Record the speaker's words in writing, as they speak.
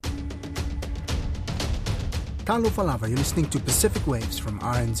Talo Falava, you're listening to Pacific Waves from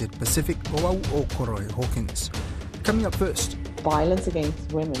RNZ Pacific, Oau o Koroi Hawkins. Coming up first. Violence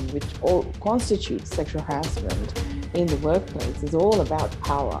against women, which all constitutes sexual harassment in the workplace, is all about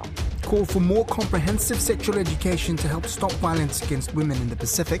power. Call for more comprehensive sexual education to help stop violence against women in the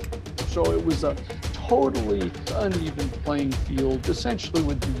Pacific. So it was a totally uneven playing field, essentially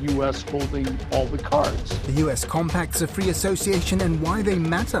with the U.S. holding all the cards. The U.S. compacts a free association and why they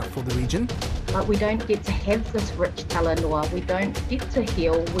matter for the region. But we don't get to have this rich talanoa, we don't get to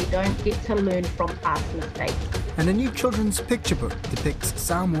heal, we don't get to learn from past mistakes. And a new children's picture book depicts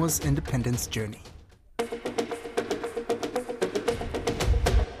Samoa's independence journey.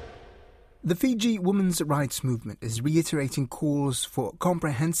 The Fiji Women's Rights Movement is reiterating calls for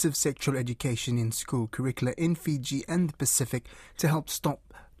comprehensive sexual education in school curricula in Fiji and the Pacific to help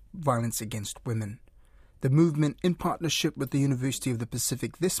stop violence against women. The movement, in partnership with the University of the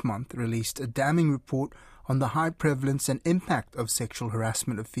Pacific this month, released a damning report on the high prevalence and impact of sexual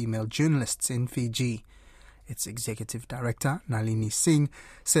harassment of female journalists in Fiji. Its executive director, Nalini Singh,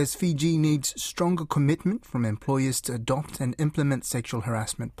 says Fiji needs stronger commitment from employers to adopt and implement sexual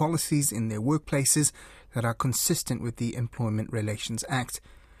harassment policies in their workplaces that are consistent with the Employment Relations Act.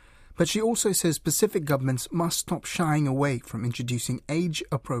 But she also says Pacific governments must stop shying away from introducing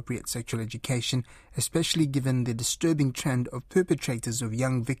age-appropriate sexual education, especially given the disturbing trend of perpetrators of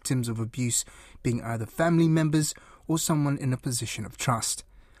young victims of abuse being either family members or someone in a position of trust.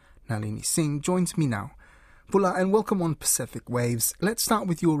 Nalini Singh joins me now. Pula, and welcome on Pacific Waves. Let's start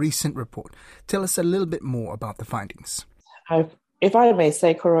with your recent report. Tell us a little bit more about the findings. If I may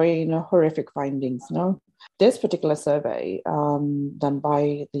say, Koroi, horrific findings, no? This particular survey done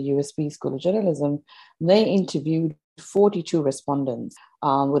by the USP School of Journalism, they interviewed 42 respondents,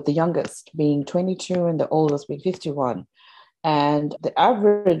 with the youngest being 22 and the oldest being 51. And the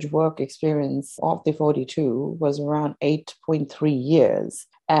average work experience of the 42 was around 8.3 years.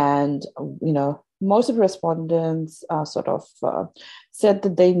 And, most of the respondents said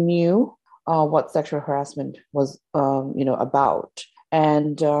that they knew what sexual harassment was, about.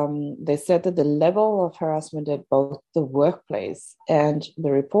 And they said that the level of harassment at both the workplace and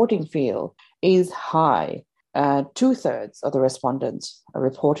the reporting field is high. 2/3 of the respondents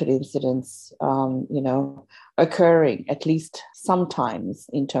reported incidents, occurring at least sometimes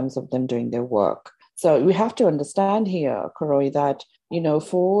in terms of them doing their work. So we have to understand here, Koroi, that,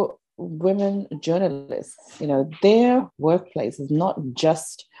 for women journalists, their workplace is not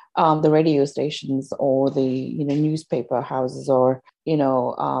just the radio stations or the newspaper houses or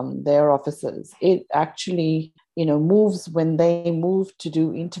their offices. It actually moves when they move to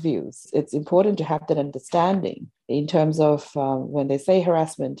do interviews. It's important to have that understanding in terms of when they say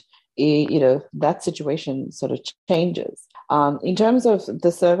harassment, that situation sort of changes. In terms of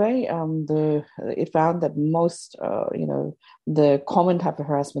the survey, it found that most, the common type of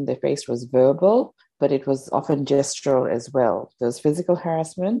harassment they faced was verbal, but it was often gestural as well. There's physical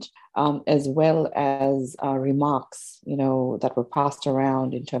harassment, as well as remarks, that were passed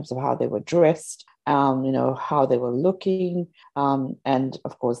around in terms of how they were dressed, how they were looking, and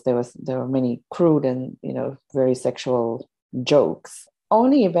of course there were many crude and very sexual jokes.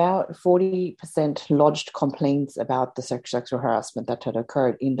 Only about 40% lodged complaints about the sexual harassment that had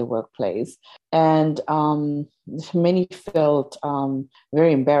occurred in the workplace. And many felt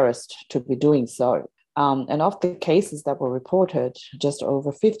very embarrassed to be doing so. And of the cases that were reported, just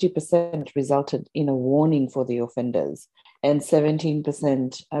over 50% resulted in a warning for the offenders, and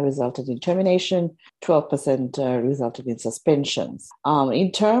 17% resulted in termination, 12% resulted in suspensions.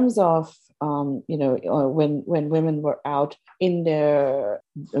 In terms of when women were out in their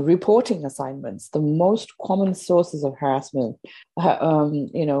reporting assignments, the most common sources of harassment,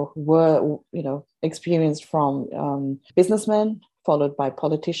 were, experienced from businessmen, followed by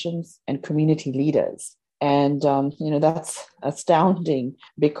politicians and community leaders. And, that's astounding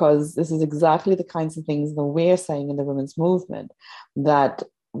because this is exactly the kinds of things that we're saying in the women's movement, that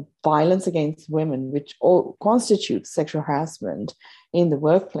violence against women, which all constitutes sexual harassment in the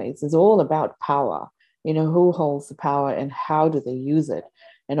workplace, is all about power. Who holds the power and how do they use it?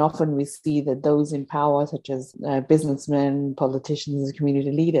 And often we see that those in power, such as businessmen, politicians, and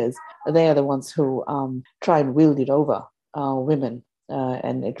community leaders, they are the ones who try and wield it over women.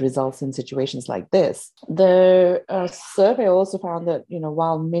 And it results in situations like this. The survey also found that,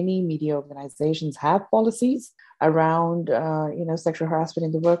 while many media organizations have policies around, sexual harassment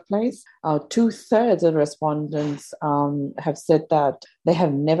in the workplace, 2/3 of the respondents have said that they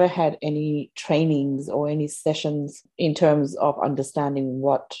have never had any trainings or any sessions in terms of understanding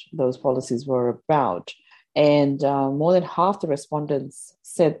what those policies were about. And more than half the respondents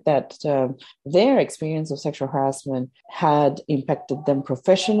said that their experience of sexual harassment had impacted them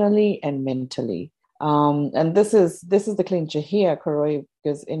professionally and mentally. And this is the clincher here, Karoy,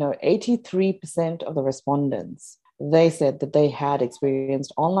 because 83% of the respondents, they said that they had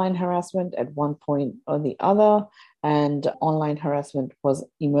experienced online harassment at one point or the other, and online harassment was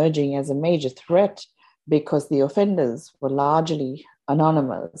emerging as a major threat because the offenders were largely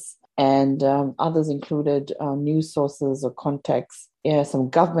anonymous, and others included news sources or contacts, some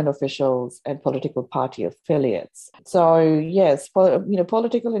government officials and political party affiliates. So yes,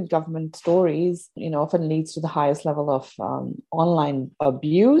 political and government stories, often leads to the highest level of online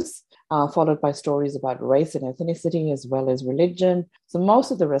abuse, followed by stories about race and ethnicity as well as religion. So most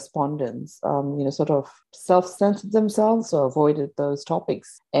of the respondents, sort of self-censored themselves or avoided those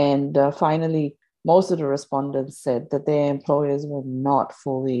topics. And finally, most of the respondents said that their employers were not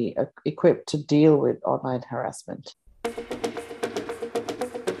fully equipped to deal with online harassment.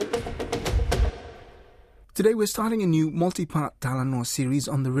 Today we're starting a new multi-part Talanoa series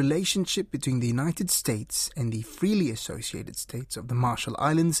on the relationship between the United States and the freely associated states of the Marshall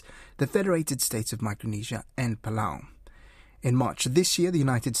Islands, the Federated States of Micronesia and Palau. In March this year, the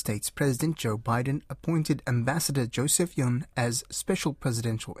United States President Joe Biden appointed Ambassador Joseph Yun as Special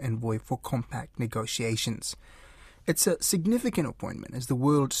Presidential Envoy for Compact negotiations. It's a significant appointment as the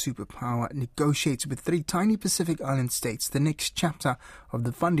world superpower negotiates with three tiny Pacific Island states the next chapter of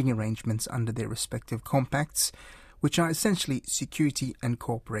the funding arrangements under their respective compacts, which are essentially security and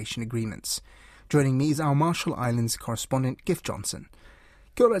cooperation agreements. Joining me is our Marshall Islands correspondent, Giff Johnson.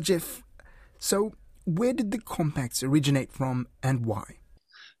 Kia ora, Jeff. So, where did the compacts originate from and why?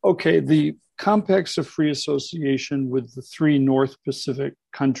 Okay, the Compacts of Free Association with the three North Pacific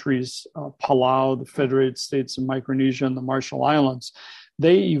countries, Palau, the Federated States of Micronesia, and the Marshall Islands,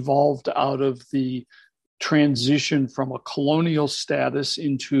 they evolved out of the transition from a colonial status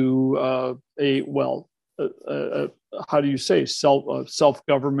into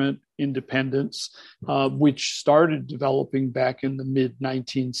self-government independence, which started developing back in the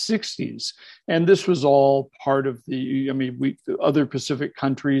mid-1960s. And this was all part of the other Pacific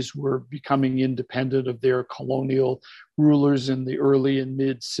countries were becoming independent of their colonial rulers in the early and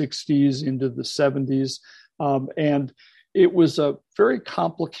mid-60s into the 70s. And it was a very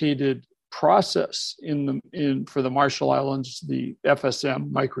complicated process for the Marshall Islands, the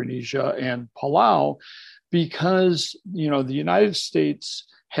FSM, Micronesia, and Palau, because the United States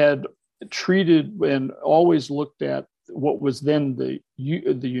had treated and always looked at what was then the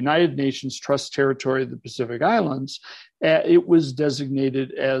United Nations Trust Territory of the Pacific Islands. It was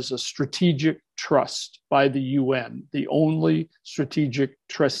designated as a strategic trust by the UN, the only strategic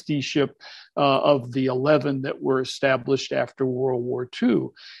trusteeship of the 11 that were established after World War II.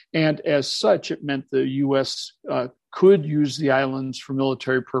 And as such, it meant the U.S. Could use the islands for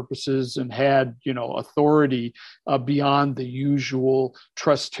military purposes and had, authority beyond the usual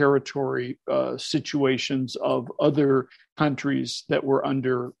trust territory situations of other countries that were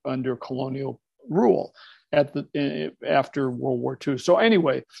under colonial rule after World War II. So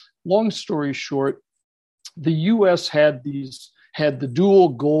anyway, long story short, the U.S. had the dual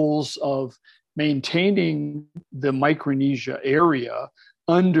goals of maintaining the Micronesia area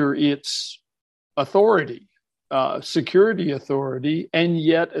under its authority. Security authority, and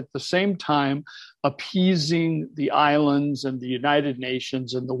yet at the same time appeasing the islands and the United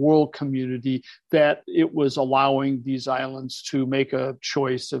Nations and the world community that it was allowing these islands to make a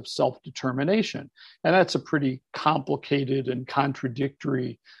choice of self-determination. And that's a pretty complicated and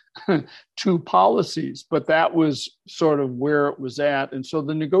contradictory two policies, but that was sort of where it was at. And so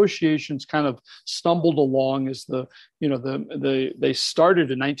the negotiations kind of stumbled along as they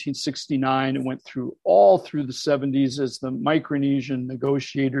started in 1969 and went all through the 70s as the Micronesian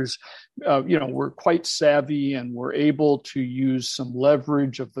negotiators, were quite savvy and were able to use some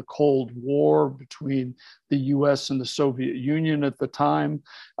leverage of the Cold War between the U.S. and the Soviet Union at the time.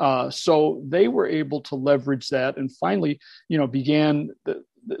 So they were able to leverage that and finally,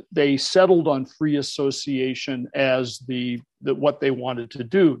 they settled on free association as what they wanted to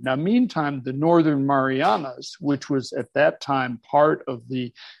do. Now, meantime, the Northern Marianas, which was at that time part of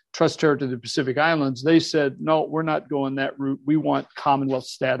the Trust Territory of the Pacific Islands, they said, no, we're not going that route. We want Commonwealth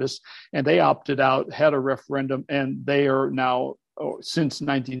status. And they opted out, had a referendum, and they are now, since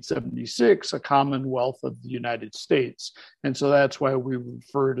 1976, a Commonwealth of the United States. And so that's why we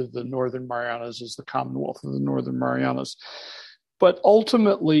refer to the Northern Marianas as the Commonwealth of the Northern Marianas. But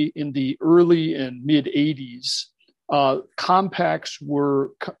ultimately, in the early and mid-'80s, compacts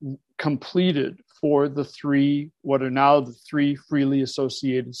were completed for what are now the three freely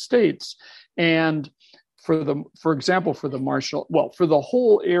associated states. And for example, for the for the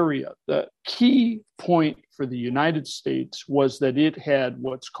whole area, the key point for the United States was that it had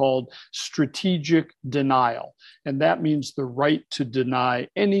what's called strategic denial. And that means the right to deny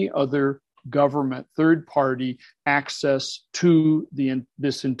any other government, third party access to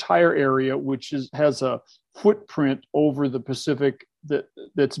this entire area, which has a footprint over the Pacific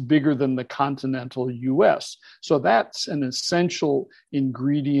that's bigger than the continental U.S. So that's an essential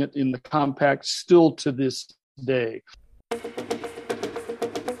ingredient in the compact still to this day.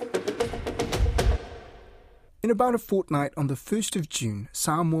 In about a fortnight, on the 1st of June,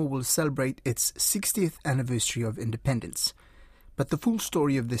 Samoa will celebrate its 60th anniversary of independence. But the full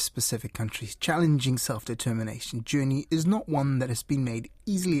story of this specific country's challenging self-determination journey is not one that has been made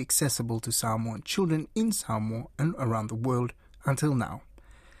easily accessible to Samoan children in Samoa and around the world until now.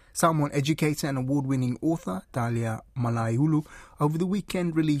 Samoan educator and award-winning author Dalia Malaiulu over the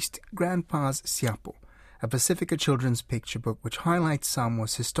weekend released Grandpa's Siapo, a Pacifica children's picture book which highlights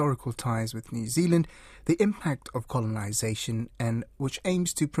Samoa's historical ties with New Zealand, the impact of colonization, and which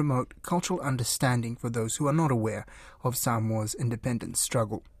aims to promote cultural understanding for those who are not aware of Samoa's independence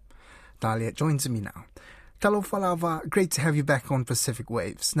struggle. Dalia joins me now. Talo Falava, great to have you back on Pacific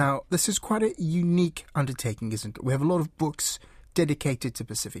Waves. Now, this is quite a unique undertaking, isn't it? We have a lot of books dedicated to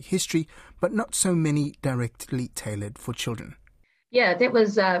Pacific history, but not so many directly tailored for children. Yeah, that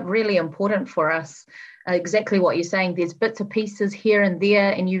was really important for us. Exactly what you're saying. There's bits and pieces here and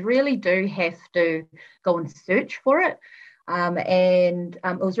there, and you really do have to go and search for it. And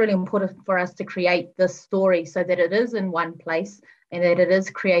it was really important for us to create this story so that it is in one place and that it is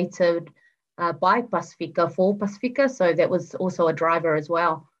created by Pacifica for Pacifica. So that was also a driver as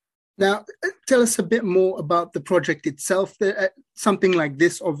well. Now, tell us a bit more about the project itself. Something like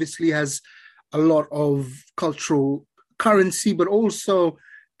this obviously has a lot of cultural currency, but also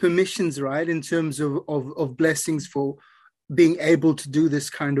permissions, right, in terms of blessings for being able to do this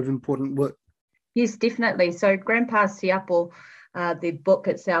kind of important work. Yes, definitely. So Grandpa's Siapo, the book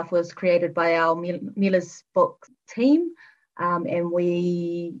itself was created by our Mila's book team, and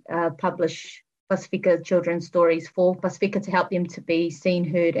we publish Pacifica children's stories for Pacifica to help them to be seen,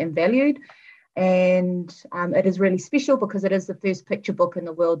 heard and valued. And it is really special because it is the first picture book in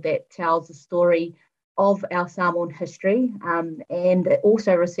the world that tells the story of our Samoan history, and it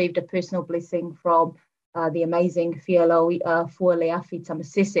also received a personal blessing from the amazing Fialaui Fualeafi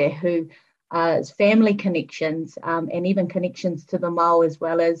Tamasese, who family connections and even connections to the Mau, as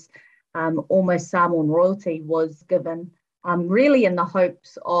well as almost Samoan royalty, was given really in the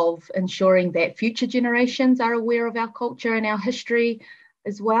hopes of ensuring that future generations are aware of our culture and our history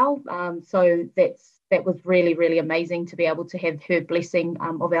as well. So that was really, really amazing to be able to have her blessing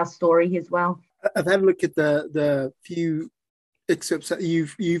of our story as well. I've had a look at the few excerpts that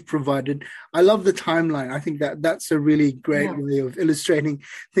you've provided. I love the timeline. I think that's a really great way of illustrating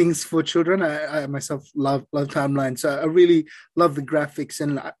things for children. I myself love timelines, so I really love the graphics,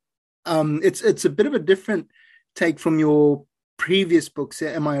 and it's a bit of a different take from your previous books.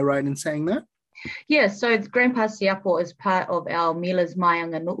 Am I right in saying that? Yeah, so Grandpa's Siapo is part of our Mila's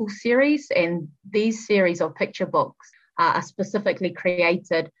Maianga Nu'u series, and these series of picture books are specifically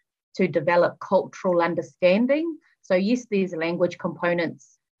created to develop cultural understanding. So yes, there's language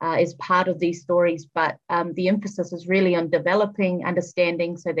components as part of these stories, but the emphasis is really on developing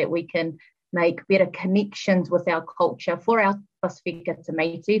understanding so that we can make better connections with our culture for our Pacifica te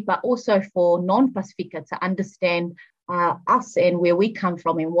Métis, but also for non-Pacifica to understand us and where we come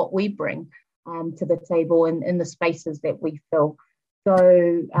from and what we bring to the table and in the spaces that we fill.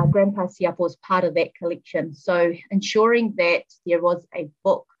 So Grandpa's Siapo is part of that collection. So ensuring that there was a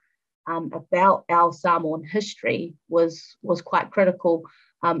book about our Samoan history was quite critical.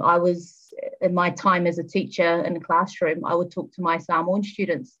 I was, in my time as a teacher in the classroom, I would talk to my Samoan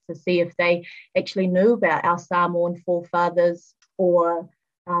students to see if they actually knew about our Samoan forefathers or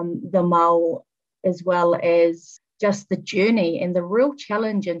the Mau, as well as just the journey and the real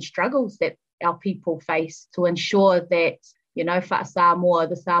challenge and struggles that our people face to ensure that, for Samoa,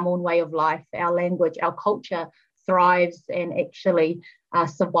 the Samoan way of life, our language, our culture thrives and actually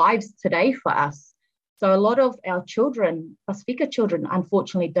survives today for us. So a lot of our children, Pacifica children,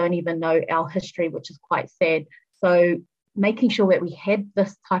 unfortunately don't even know our history, which is quite sad. So making sure that we had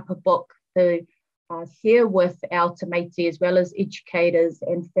this type of book to share with our te Métis as well as educators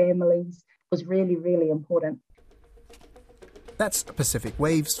and families was really, really important. That's Pacific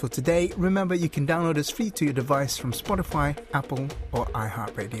Waves for today. Remember, you can download us free to your device from Spotify, Apple or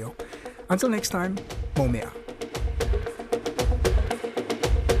iHeartRadio. Until next time, Momea.